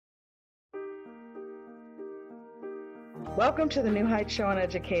Welcome to the New Heights Show on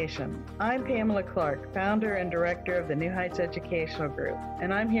Education. I'm Pamela Clark, founder and director of the New Heights Educational Group,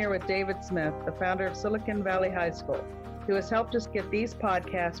 and I'm here with David Smith, the founder of Silicon Valley High School, who has helped us get these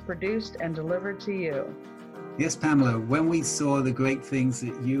podcasts produced and delivered to you. Yes, Pamela, when we saw the great things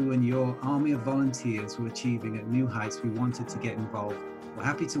that you and your army of volunteers were achieving at New Heights, we wanted to get involved. We're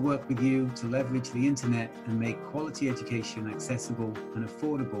happy to work with you to leverage the internet and make quality education accessible and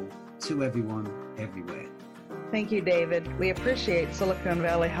affordable to everyone, everywhere. Thank you, David. We appreciate Silicon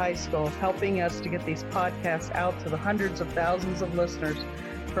Valley High School helping us to get these podcasts out to the hundreds of thousands of listeners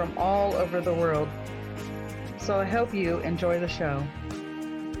from all over the world. So I hope you enjoy the show.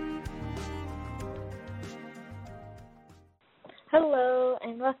 Hello,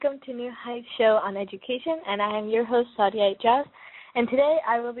 and welcome to New Heights Show on Education, and I am your host, Sadia Eijaz, and today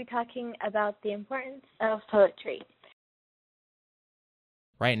I will be talking about the importance of poetry.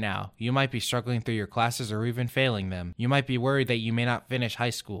 Right now, you might be struggling through your classes or even failing them. You might be worried that you may not finish high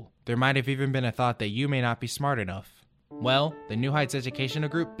school. There might have even been a thought that you may not be smart enough. Well, the New Heights Educational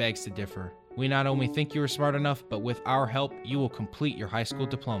Group begs to differ. We not only think you are smart enough, but with our help, you will complete your high school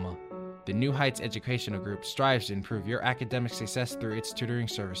diploma. The New Heights Educational Group strives to improve your academic success through its tutoring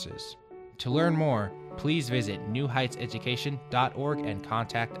services. To learn more, please visit newheightseducation.org and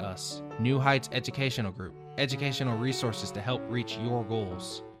contact us. New Heights Educational Group, educational resources to help reach your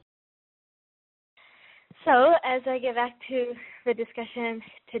goals. So, as I get back to the discussion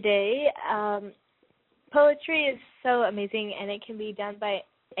today, poetry is so amazing, and it can be done by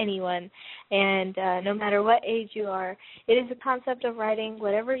anyone, and no matter what age you are, it is a concept of writing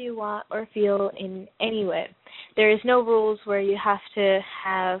whatever you want or feel in any way. There is no rules where you have to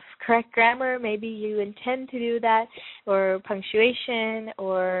have correct grammar, maybe you intend to do that, or punctuation,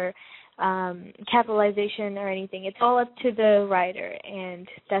 or capitalization or anything. It's all up to the writer, and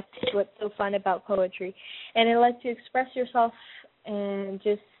that's what's so fun about poetry. And it lets you express yourself and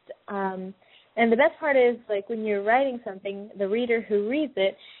just and the best part is, like, when you're writing something, the reader who reads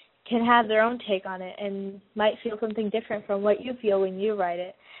it can have their own take on it and might feel something different from what you feel when you write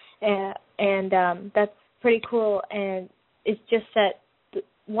it. And that's pretty cool. And it's just that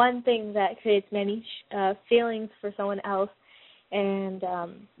one thing that creates many feelings for someone else. And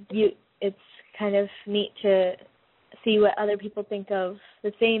it's kind of neat to see what other people think of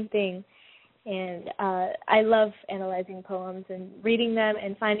the same thing. And I love analyzing poems and reading them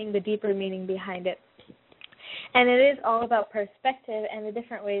and finding the deeper meaning behind it. And it is all about perspective and the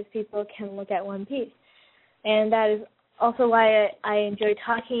different ways people can look at one piece. And that is also why I enjoy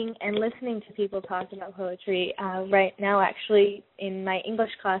talking and listening to people talk about poetry. Right now, actually, in my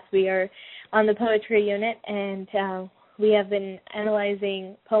English class, we are on the poetry unit, and we have been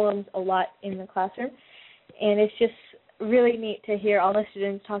analyzing poems a lot in the classroom. And it's just really neat to hear all the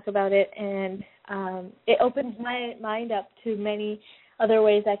students talk about it, and it opens my mind up to many other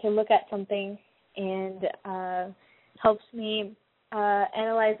ways I can look at something, and helps me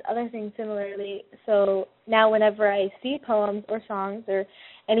analyze other things similarly. So now whenever I see poems or songs or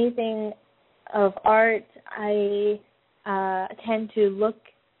anything of art, I tend to look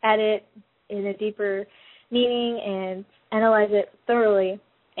at it in a deeper meaning and analyze it thoroughly,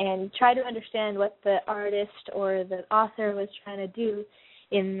 and try to understand what the artist or the author was trying to do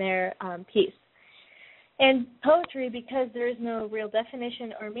in their piece. And poetry, because there is no real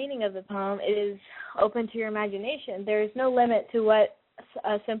definition or meaning of the poem, it is open to your imagination. There is no limit to what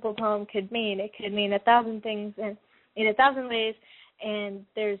a simple poem could mean. It could mean 1,000 things in 1,000 ways, and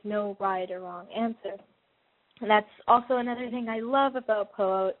there's no right or wrong answer. And that's also another thing I love about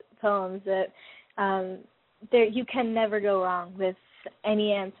poems, that you can never go wrong with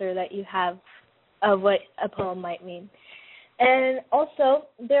any answer that you have of what a poem might mean. And also,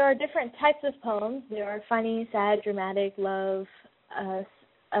 there are different types of poems. There are funny, sad, dramatic, love.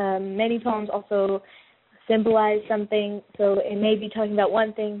 Many poems also symbolize something, so it may be talking about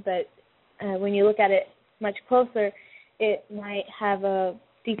one thing, but when you look at it much closer, it might have a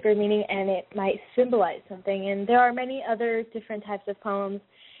deeper meaning and it might symbolize something. And there are many other different types of poems,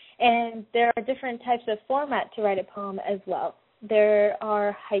 and there are different types of format to write a poem as well. There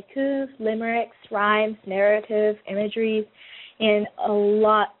are haikus, limericks, rhymes, narrative, imagery, and a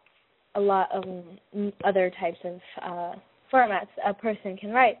lot of other types of formats a person can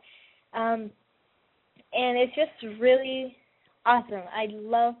write. And it's just really awesome. I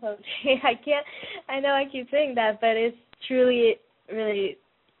love poetry. I know I keep saying that, but it's truly, really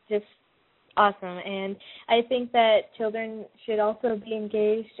just awesome. And I think that children should also be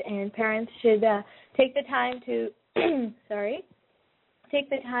engaged, and parents should take the time to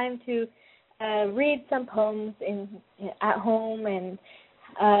read some poems at home, and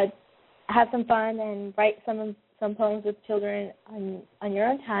have some fun and write some some poems with children on your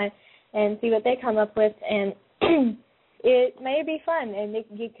own time and see what they come up with. And it may be fun, and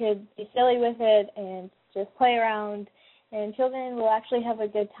you could be silly with it and just play around, and children will actually have a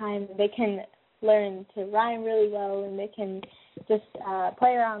good time. They can learn to rhyme really well, and they can just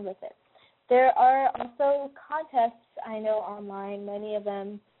play around with it. There are also contests, I know, online, many of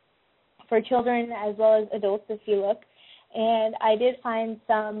them for children as well as adults if you look. And I did find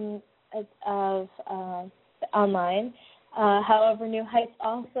some of online. However, New Heights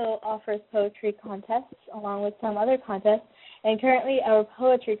also offers poetry contests along with some other contests. And currently our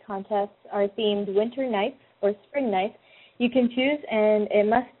poetry contests are themed Winter Nights or Spring Nights. You can choose, and it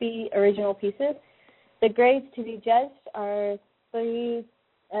must be original pieces. The grades to be judged are 3rd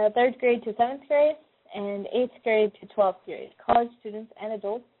grade to 7th grade and 8th grade to 12th grade, college students and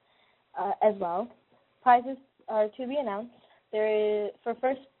adults as well. Prizes are to be announced. For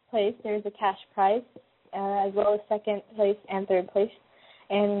first place, there is a cash prize, as well as second place and third place.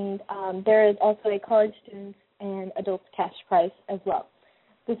 And there is also a college students and adults cash prize as well.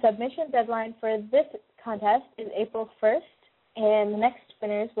 The submission deadline for this contest is April 1st, and the next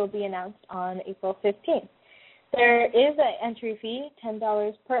winners will be announced on April 15th. There is an entry fee,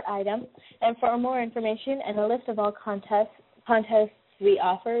 $10 per item, and for more information and a list of all contests we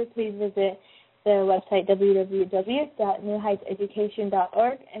offer, please visit the website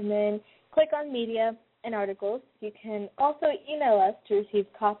www.newheightseducation.org and then click on Media and Articles. You can also email us to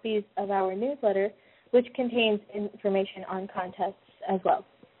receive copies of our newsletter, which contains information on contests as well.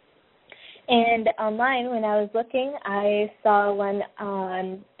 And online, when I was looking, I saw one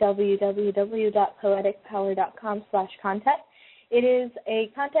on www.poeticpower.com/contest. It is a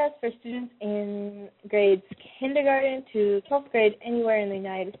contest for students in grades kindergarten to 12th grade anywhere in the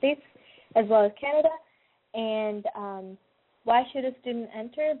United States, as well as Canada. And why should a student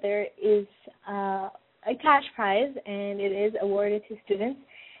enter? There is a cash prize, and it is awarded to students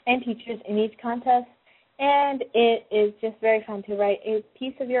and teachers in each contest. And it is just very fun to write a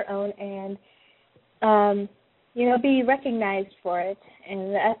piece of your own and, be recognized for it.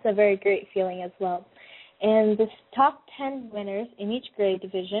 And that's a very great feeling as well. And the top 10 winners in each grade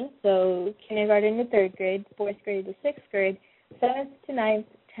division, so kindergarten to 3rd grade, 4th grade to 6th grade, 7th to 9th,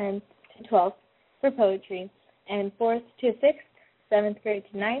 10th to 12th for poetry, and 4th to 6th, 7th grade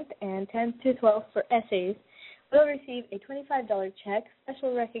to 9th, and 10th to 12th for essays, will receive a $25 check,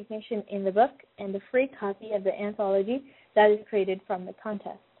 special recognition in the book, and a free copy of the anthology that is created from the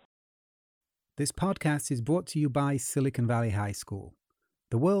contest. This podcast is brought to you by Silicon Valley High School,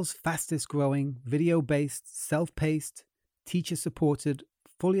 the world's fastest growing, video-based, self-paced, teacher-supported,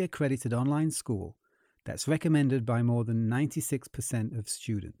 fully accredited online school that's recommended by more than 96% of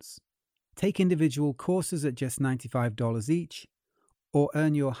students. Take individual courses at just $95 each, or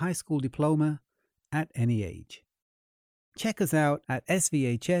earn your high school diploma at any age. Check us out at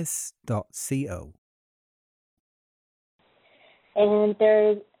svhs.co. And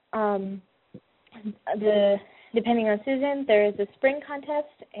there's depending on season, there is a spring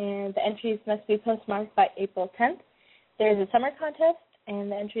contest, and the entries must be postmarked by April 10th. There is a summer contest,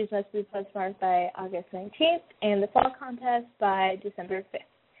 and the entries must be postmarked by August 19th, and the fall contest by December 5th,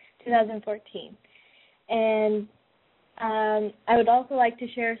 2014. And I would also like to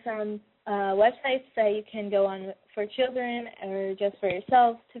share some websites that you can go on for children or just for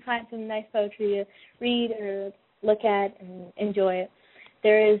yourself to find some nice poetry to read or look at and enjoy it.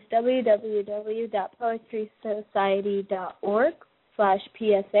 There is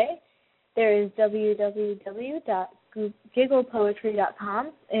www.poetrysociety.org/PSA. There is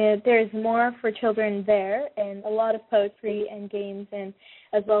www.gigglepoetry.com. There is more for children there, and a lot of poetry and games, and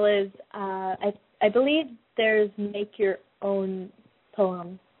as well as I believe there's make your own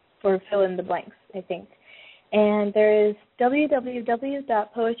poem for fill in the blanks, I think. And there is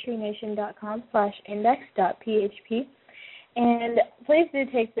www.poetrynation.com/index.php. And please do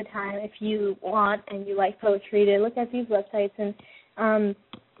take the time, if you want and you like poetry, to look at these websites. And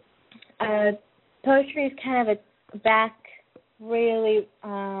poetry is kind of a really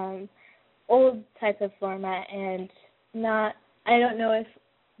old type of format, and I don't know if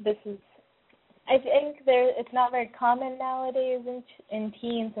this is, I think it's not very common nowadays in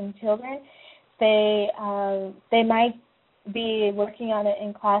teens and children. They might be working on it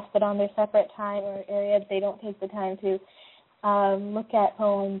in class, but on their separate time or area, they don't take the time to look at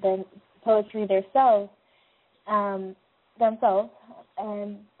poems and poetry themselves. And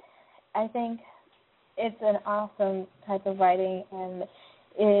I think it's an awesome type of writing, and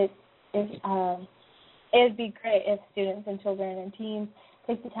it'd be great if students and children and teens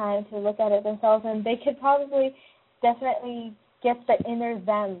take the time to look at it themselves, and they could probably definitely get the inner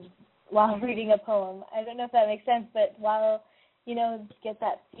them while reading a poem. I don't know if that makes sense, but while, get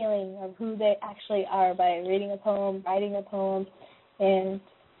that feeling of who they actually are by reading a poem, writing a poem, and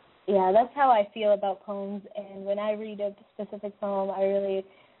yeah, that's how I feel about poems. And when I read a specific poem, I really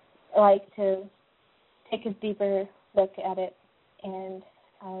like to take a deeper look at it and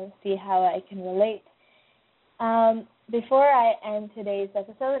see how I can relate. Before I end today's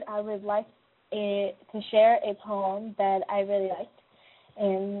episode, I would like to share a poem that I really liked,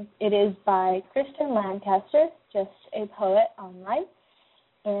 and it is by Kristen Lancaster, just a poet online,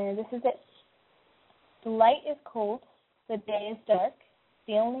 and this is it. The light is cold, the day is dark,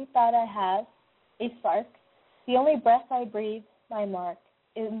 the only thought I have, a spark, the only breath I breathe, my mark,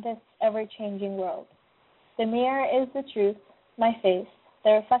 in this ever-changing world. The mirror is the truth, my face,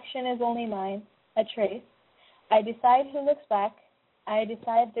 the reflection is only mine, a trace. I decide who looks back, I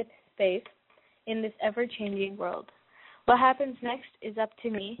decide the space in this ever-changing world. What happens next is up to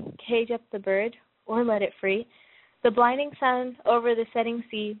me, cage up the bird or let it free, the blinding sun over the setting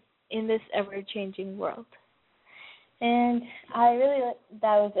sea in this ever-changing world. And that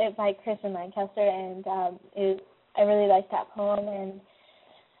was it by Kristen Lancaster, and I really liked that poem. And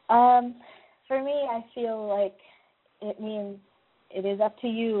for me, I feel like it means it is up to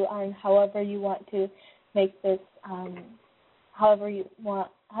you on however you want to make this, however you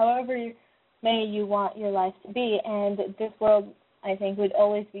want your life to be. And this world, I think, would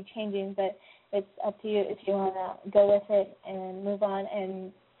always be changing, but it's up to you if you want to go with it and move on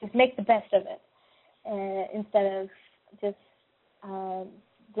and just make the best of it, instead of just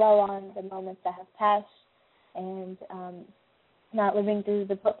dwell on the moments that have passed and not living through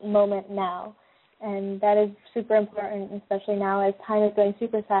the moment now. And that is super important, especially now as time is going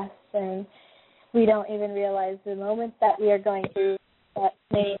super fast and we don't even realize the moments that we are going through that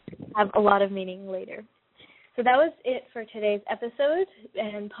may have a lot of meaning later. So that was it for today's episode.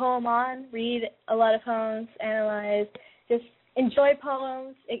 And poem on, read a lot of poems, analyze, just enjoy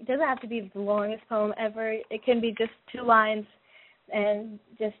poems. It doesn't have to be the longest poem ever. It can be just 2 lines, and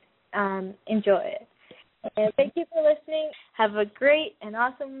just enjoy it. And thank you for listening. Have a great and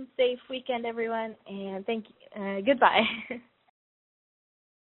awesome, safe weekend, everyone. And thank you. Goodbye.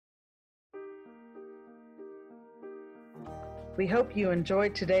 We hope you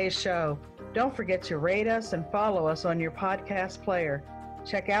enjoyed today's show. Don't forget to rate us and follow us on your podcast player.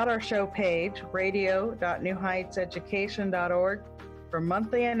 Check out our show page, radio.newheightseducation.org, for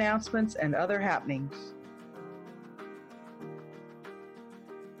monthly announcements and other happenings.